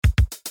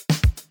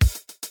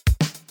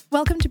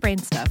Welcome to Brain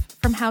Stuff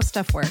from How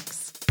Stuff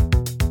Works.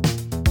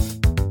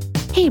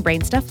 Hey,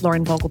 Brain Stuff,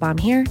 Lauren Vogelbaum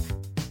here.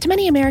 To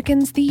many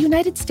Americans, the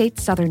United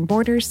States southern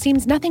border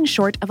seems nothing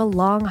short of a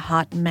long,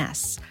 hot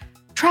mess.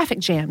 Traffic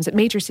jams at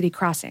major city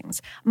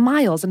crossings,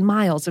 miles and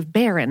miles of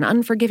barren,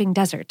 unforgiving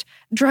desert,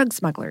 drug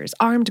smugglers,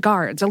 armed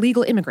guards,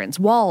 illegal immigrants,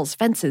 walls,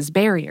 fences,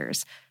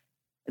 barriers.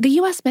 The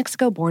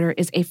U.S.-Mexico border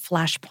is a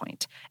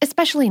flashpoint,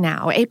 especially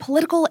now, a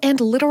political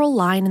and literal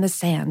line in the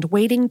sand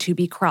waiting to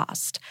be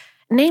crossed.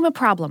 Name a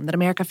problem that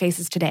America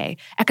faces today,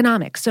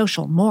 economic,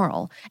 social,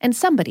 moral, and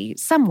somebody,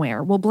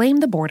 somewhere, will blame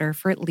the border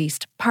for at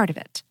least part of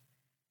it.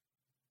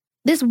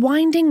 This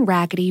winding,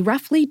 raggedy,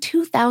 roughly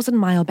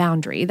 2,000-mile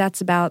boundary,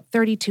 that's about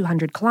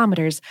 3,200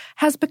 kilometers,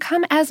 has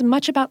become as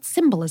much about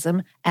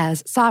symbolism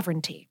as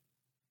sovereignty.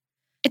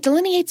 It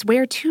delineates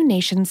where two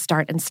nations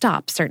start and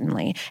stop,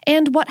 certainly,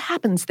 and what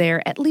happens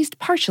there, at least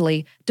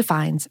partially,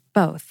 defines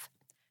both.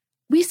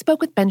 We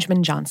spoke with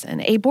Benjamin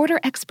Johnson, a border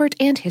expert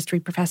and history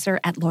professor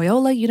at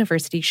Loyola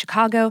University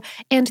Chicago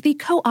and the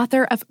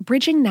co-author of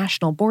Bridging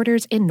National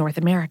Borders in North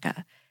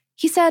America.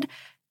 He said,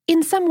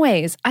 "In some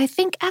ways, I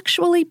think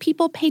actually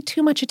people pay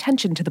too much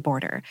attention to the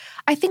border.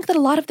 I think that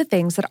a lot of the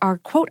things that are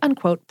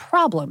quote-unquote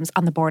problems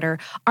on the border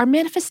are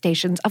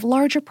manifestations of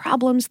larger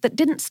problems that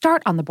didn't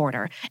start on the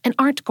border and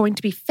aren't going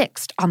to be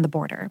fixed on the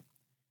border."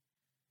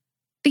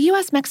 The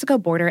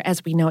U.S.-Mexico border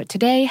as we know it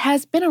today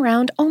has been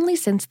around only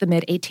since the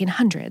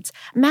mid-1800s,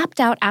 mapped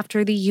out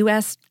after the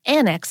U.S.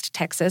 annexed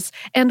Texas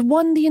and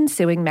won the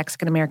ensuing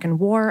Mexican-American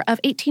War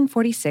of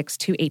 1846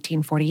 to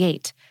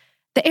 1848.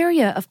 The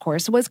area, of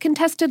course, was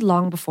contested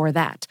long before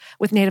that,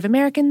 with Native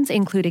Americans,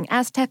 including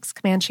Aztecs,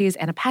 Comanches,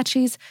 and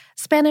Apaches,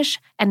 Spanish,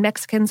 and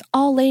Mexicans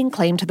all laying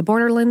claim to the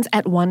borderlands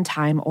at one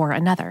time or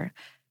another.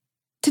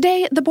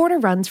 Today, the border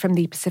runs from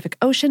the Pacific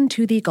Ocean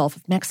to the Gulf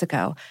of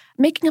Mexico,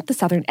 making up the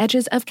southern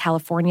edges of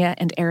California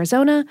and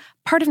Arizona,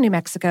 part of New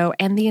Mexico,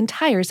 and the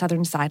entire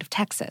southern side of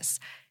Texas.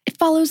 It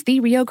follows the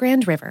Rio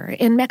Grande River,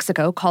 in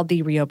Mexico called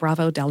the Rio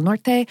Bravo del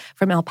Norte,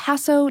 from El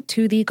Paso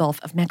to the Gulf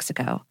of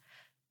Mexico.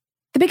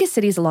 The biggest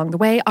cities along the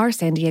way are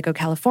San Diego,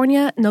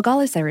 California,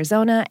 Nogales,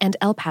 Arizona, and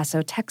El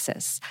Paso,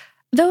 Texas.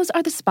 Those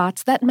are the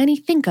spots that many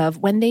think of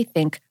when they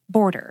think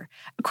border.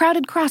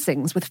 Crowded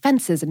crossings with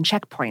fences and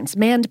checkpoints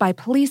manned by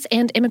police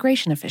and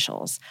immigration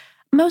officials.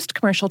 Most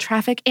commercial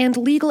traffic and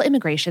legal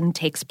immigration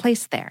takes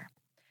place there.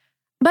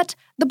 But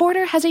the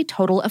border has a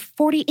total of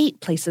 48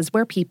 places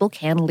where people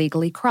can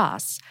legally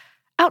cross.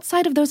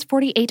 Outside of those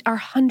 48 are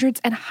hundreds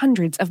and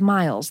hundreds of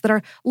miles that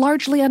are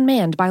largely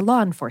unmanned by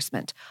law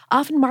enforcement,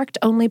 often marked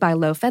only by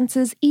low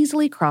fences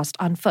easily crossed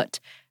on foot,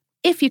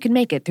 if you can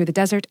make it through the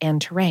desert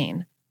and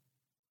terrain.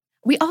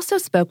 We also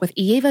spoke with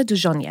Ieva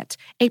Dujoniet,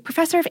 a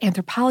professor of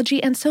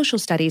anthropology and social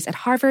studies at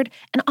Harvard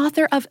and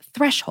author of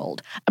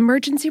Threshold,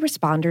 Emergency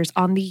Responders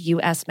on the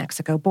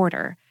U.S.-Mexico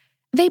Border.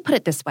 They put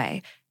it this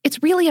way: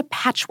 it's really a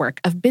patchwork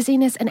of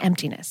busyness and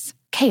emptiness,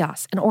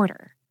 chaos and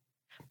order.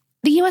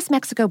 The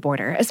U.S.-Mexico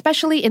border,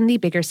 especially in the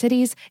bigger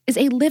cities, is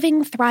a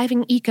living,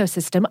 thriving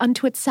ecosystem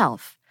unto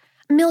itself.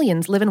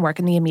 Millions live and work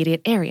in the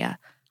immediate area.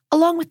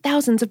 Along with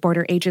thousands of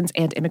border agents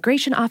and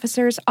immigration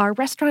officers are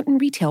restaurant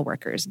and retail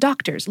workers,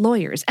 doctors,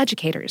 lawyers,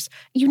 educators,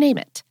 you name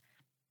it.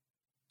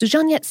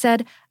 Dujoniet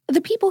said,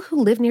 the people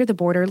who live near the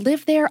border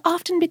live there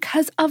often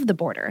because of the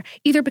border,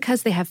 either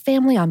because they have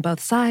family on both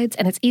sides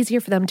and it's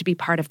easier for them to be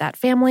part of that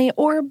family,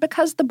 or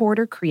because the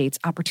border creates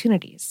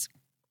opportunities.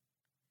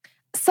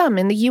 Some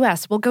in the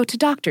U.S. will go to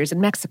doctors in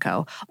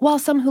Mexico, while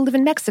some who live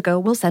in Mexico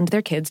will send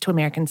their kids to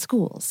American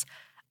schools.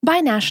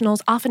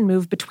 Binationals often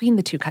move between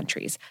the two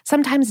countries,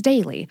 sometimes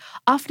daily,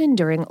 often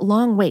enduring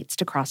long waits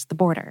to cross the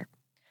border.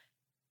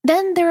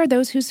 Then there are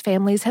those whose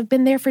families have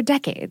been there for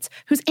decades,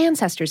 whose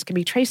ancestors can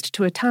be traced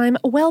to a time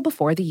well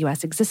before the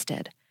U.S.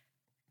 existed.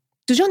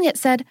 Dujoniet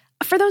said,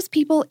 for those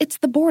people, it's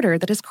the border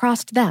that has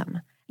crossed them.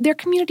 Their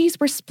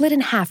communities were split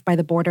in half by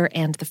the border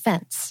and the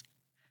fence.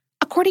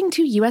 According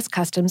to U.S.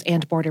 Customs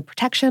and Border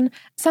Protection,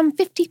 some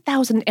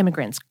 50,000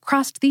 immigrants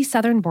crossed the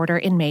southern border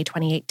in May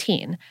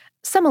 2018,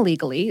 some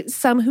illegally,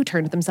 some who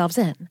turned themselves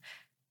in.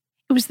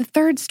 It was the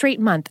third straight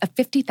month of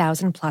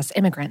 50,000-plus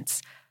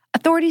immigrants.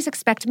 Authorities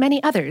expect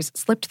many others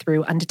slipped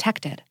through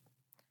undetected.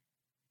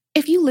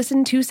 If you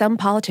listen to some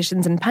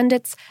politicians and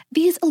pundits,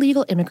 these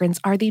illegal immigrants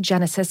are the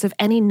genesis of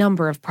any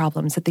number of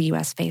problems that the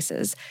U.S.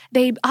 faces.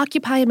 They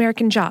occupy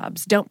American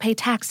jobs, don't pay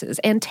taxes,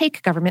 and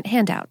take government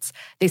handouts.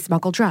 They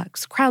smuggle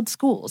drugs, crowd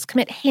schools,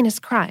 commit heinous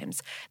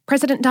crimes.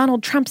 President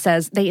Donald Trump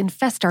says they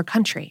infest our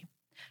country.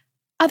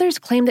 Others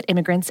claim that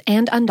immigrants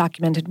and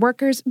undocumented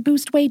workers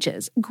boost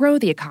wages, grow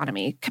the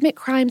economy, commit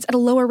crimes at a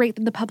lower rate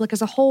than the public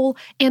as a whole,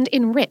 and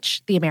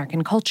enrich the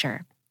American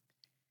culture.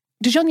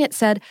 Dujoniet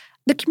said,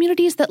 the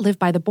communities that live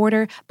by the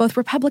border, both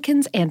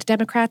Republicans and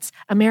Democrats,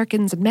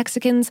 Americans and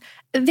Mexicans,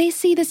 they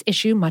see this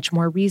issue much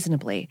more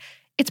reasonably.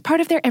 It's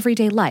part of their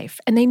everyday life,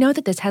 and they know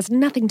that this has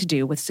nothing to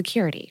do with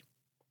security.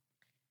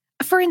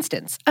 For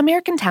instance,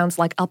 American towns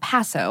like El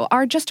Paso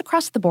are just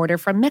across the border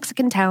from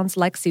Mexican towns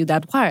like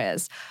Ciudad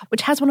Juarez,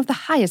 which has one of the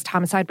highest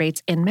homicide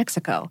rates in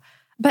Mexico.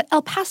 But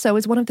El Paso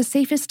is one of the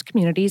safest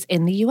communities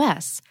in the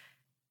U.S.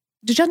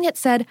 DeJohnette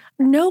said,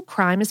 no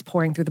crime is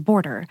pouring through the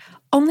border.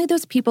 Only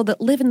those people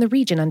that live in the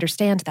region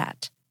understand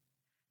that.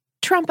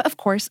 Trump, of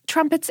course,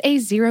 trumpets a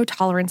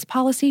zero-tolerance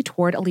policy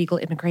toward illegal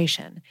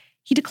immigration.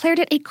 He declared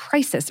it a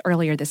crisis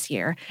earlier this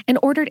year and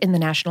ordered in the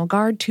National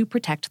Guard to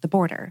protect the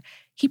border.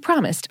 He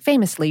promised,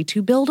 famously,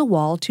 to build a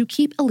wall to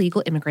keep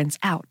illegal immigrants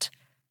out.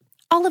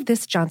 All of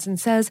this, Johnson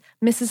says,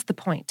 misses the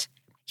point.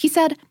 He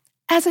said,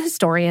 as a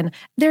historian,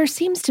 there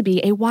seems to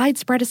be a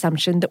widespread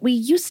assumption that we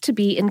used to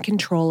be in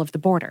control of the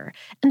border,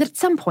 and that at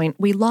some point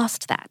we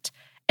lost that.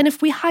 And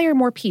if we hire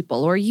more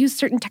people or use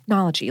certain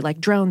technology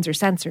like drones or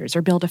sensors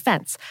or build a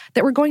fence,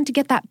 that we're going to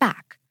get that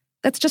back.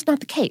 That's just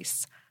not the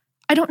case.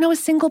 I don't know a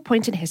single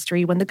point in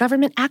history when the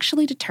government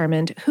actually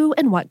determined who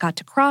and what got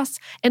to cross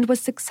and was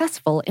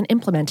successful in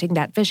implementing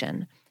that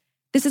vision.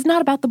 This is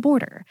not about the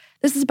border.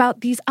 This is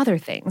about these other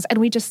things, and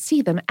we just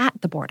see them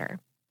at the border.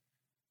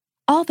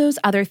 All those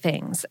other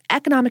things,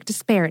 economic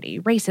disparity,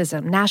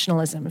 racism,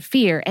 nationalism,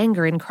 fear,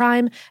 anger, and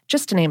crime,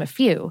 just to name a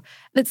few,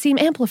 that seem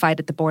amplified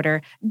at the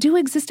border, do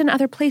exist in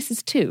other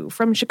places too,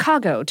 from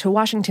Chicago to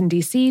Washington,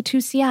 D.C.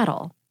 to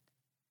Seattle.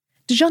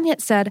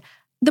 DeJohnette said,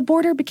 the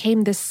border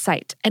became this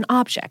site, an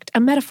object, a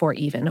metaphor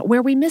even,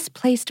 where we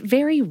misplaced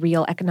very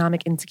real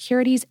economic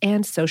insecurities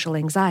and social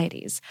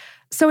anxieties.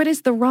 So it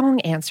is the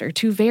wrong answer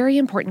to very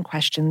important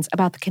questions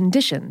about the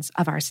conditions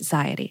of our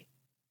society.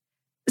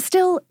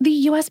 Still, the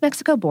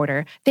U.S.-Mexico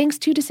border, thanks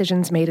to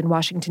decisions made in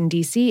Washington,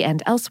 D.C.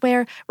 and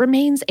elsewhere,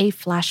 remains a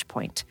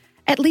flashpoint.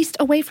 At least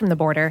away from the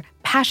border,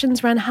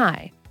 passions run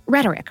high,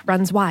 rhetoric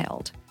runs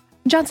wild.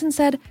 Johnson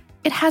said,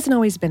 it hasn't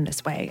always been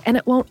this way, and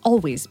it won't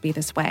always be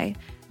this way.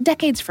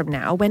 Decades from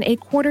now, when a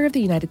quarter of the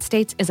United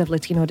States is of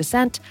Latino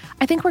descent,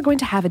 I think we're going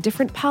to have a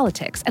different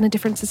politics and a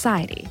different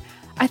society.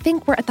 I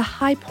think we're at the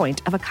high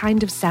point of a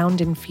kind of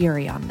sound and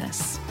fury on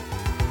this.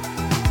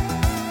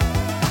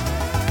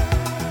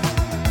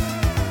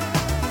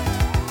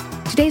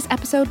 Today's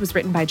episode was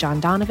written by John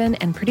Donovan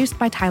and produced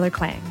by Tyler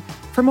Klang.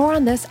 For more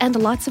on this and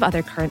lots of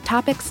other current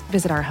topics,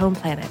 visit our home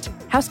planet,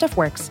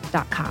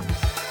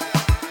 howstuffworks.com.